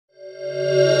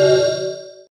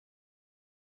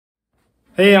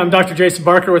Hey, I'm Dr. Jason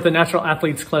Barker with the Natural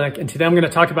Athletes Clinic, and today I'm going to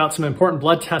talk about some important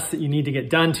blood tests that you need to get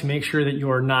done to make sure that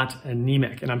you are not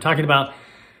anemic. And I'm talking about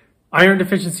iron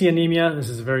deficiency anemia. This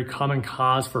is a very common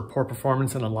cause for poor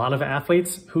performance in a lot of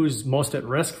athletes. Who's most at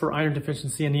risk for iron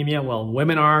deficiency anemia? Well,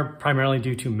 women are, primarily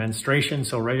due to menstruation,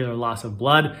 so regular loss of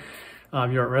blood.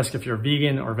 You're at risk if you're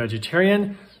vegan or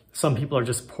vegetarian. Some people are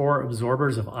just poor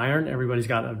absorbers of iron. Everybody's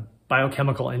got a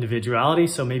biochemical individuality,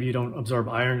 so maybe you don't absorb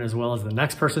iron as well as the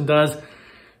next person does.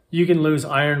 You can lose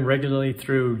iron regularly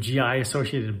through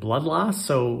GI-associated blood loss.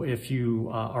 So if you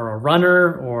are a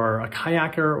runner or a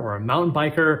kayaker or a mountain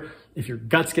biker, if your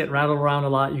guts get rattled around a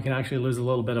lot, you can actually lose a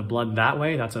little bit of blood that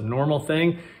way. That's a normal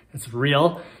thing. It's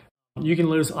real. You can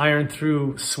lose iron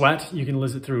through sweat. You can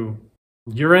lose it through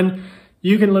urine.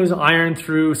 You can lose iron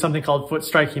through something called foot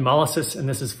strike hemolysis, and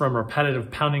this is from repetitive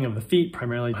pounding of the feet.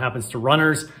 Primarily happens to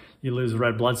runners. You lose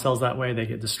red blood cells that way. They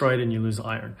get destroyed and you lose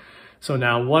iron. So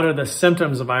now, what are the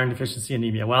symptoms of iron deficiency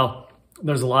anemia? Well,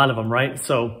 there's a lot of them, right?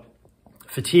 So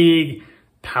fatigue,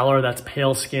 pallor, that's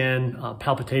pale skin,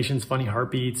 palpitations, funny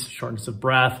heartbeats, shortness of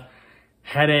breath,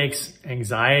 headaches,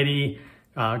 anxiety,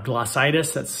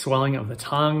 glossitis, that's swelling of the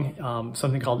tongue,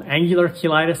 something called angular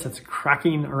chelosis, that's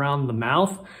cracking around the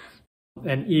mouth,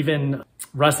 and even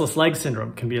restless leg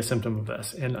syndrome can be a symptom of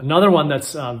this. And another one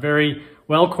that's very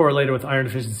well correlated with iron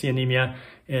deficiency anemia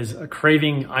is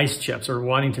craving ice chips or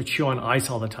wanting to chew on ice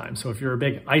all the time. So if you're a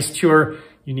big ice chewer,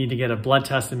 you need to get a blood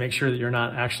test to make sure that you're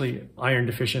not actually iron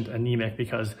deficient anemic,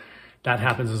 because that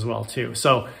happens as well too.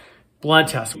 So blood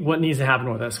test, what needs to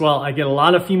happen with this? Well, I get a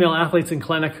lot of female athletes in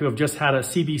clinic who have just had a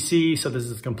CBC. So this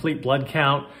is a complete blood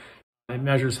count. It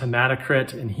measures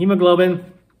hematocrit and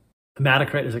hemoglobin.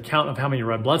 Hematocrit is a count of how many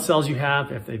red blood cells you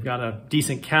have. If they've got a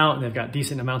decent count and they've got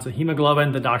decent amounts of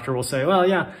hemoglobin, the doctor will say, well,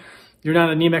 yeah, you're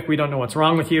not anemic. We don't know what's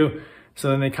wrong with you. So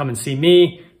then they come and see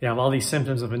me. They have all these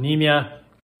symptoms of anemia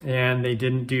and they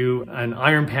didn't do an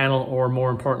iron panel, or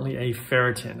more importantly, a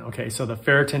ferritin. Okay, so the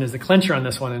ferritin is the clincher on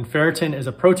this one. And ferritin is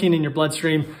a protein in your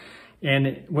bloodstream.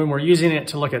 And when we're using it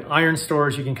to look at iron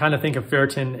storage, you can kind of think of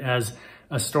ferritin as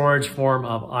a storage form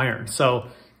of iron. So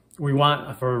we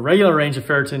want, for a regular range of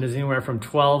ferritin, is anywhere from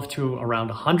 12 to around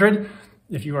 100.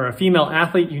 If you are a female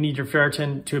athlete, you need your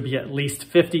ferritin to be at least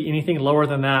 50. Anything lower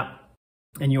than that,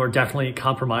 and you are definitely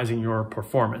compromising your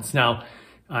performance. Now,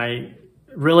 I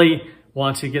really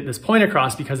want to get this point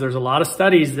across because there's a lot of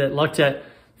studies that looked at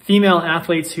female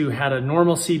athletes who had a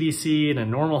normal CBC and a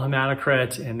normal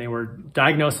hematocrit, and they were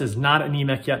diagnosed as not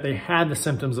anemic, yet they had the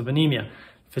symptoms of anemia: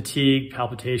 fatigue,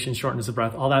 palpitations, shortness of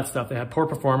breath, all that stuff. They had poor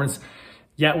performance.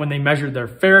 Yet when they measured their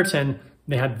ferritin,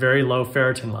 they had very low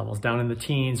ferritin levels, down in the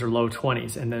teens or low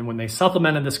 20s. And then when they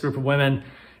supplemented this group of women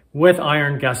with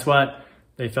iron, guess what?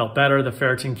 They felt better, the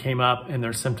ferritin came up, and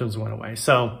their symptoms went away.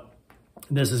 So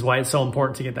this is why it's so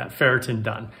important to get that ferritin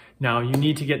done. Now, you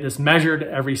need to get this measured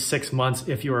every 6 months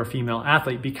if you're a female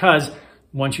athlete, because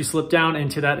once you slip down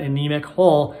into that anemic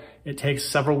hole, it takes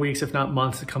several weeks, if not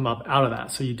months, to come up out of that.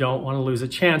 So you don't want to lose a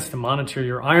chance to monitor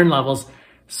your iron levels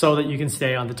so that you can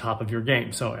stay on the top of your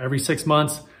game. So every 6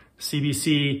 months,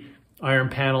 CBC, iron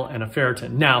panel, and a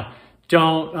ferritin. Now,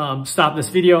 don't stop this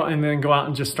video and then go out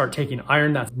and just start taking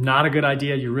iron. That's not a good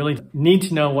idea. You really need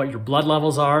to know what your blood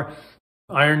levels are.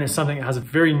 Iron is something that has a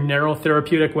very narrow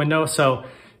therapeutic window. So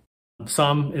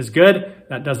some is good.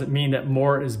 That doesn't mean that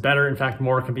more is better. In fact,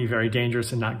 more can be very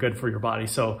dangerous and not good for your body.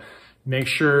 So make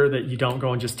sure that you don't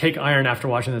go and just take iron after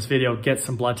watching this video. Get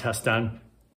some blood tests done.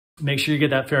 Make sure you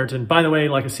get that ferritin. By the way,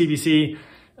 like a CBC,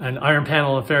 an iron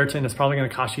panel of ferritin is probably going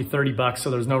to cost you $30.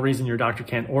 So there's no reason your doctor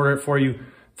can't order it for you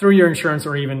through your insurance,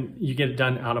 or even you get it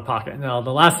done out of pocket. Now,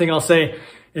 the last thing I'll say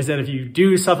is that if you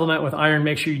do supplement with iron,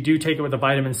 make sure you do take it with a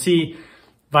vitamin C.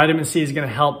 Vitamin C is going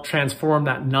to help transform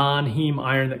that non-heme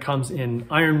iron that comes in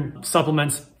iron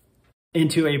supplements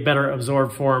into a better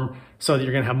absorbed form, so that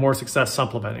you're going to have more success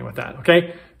supplementing with that.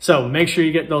 Okay. So make sure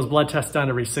you get those blood tests done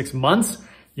every 6 months.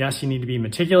 Yes, you need to be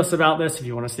meticulous about this if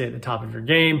you want to stay at the top of your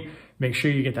game. Make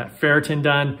sure you get that ferritin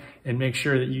done, and make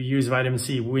sure that you use vitamin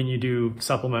C when you do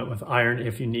supplement with iron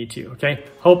if you need to, okay?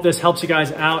 Hope this helps you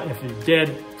guys out. If you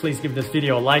did, please give this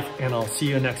video a like, and I'll see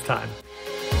you next time.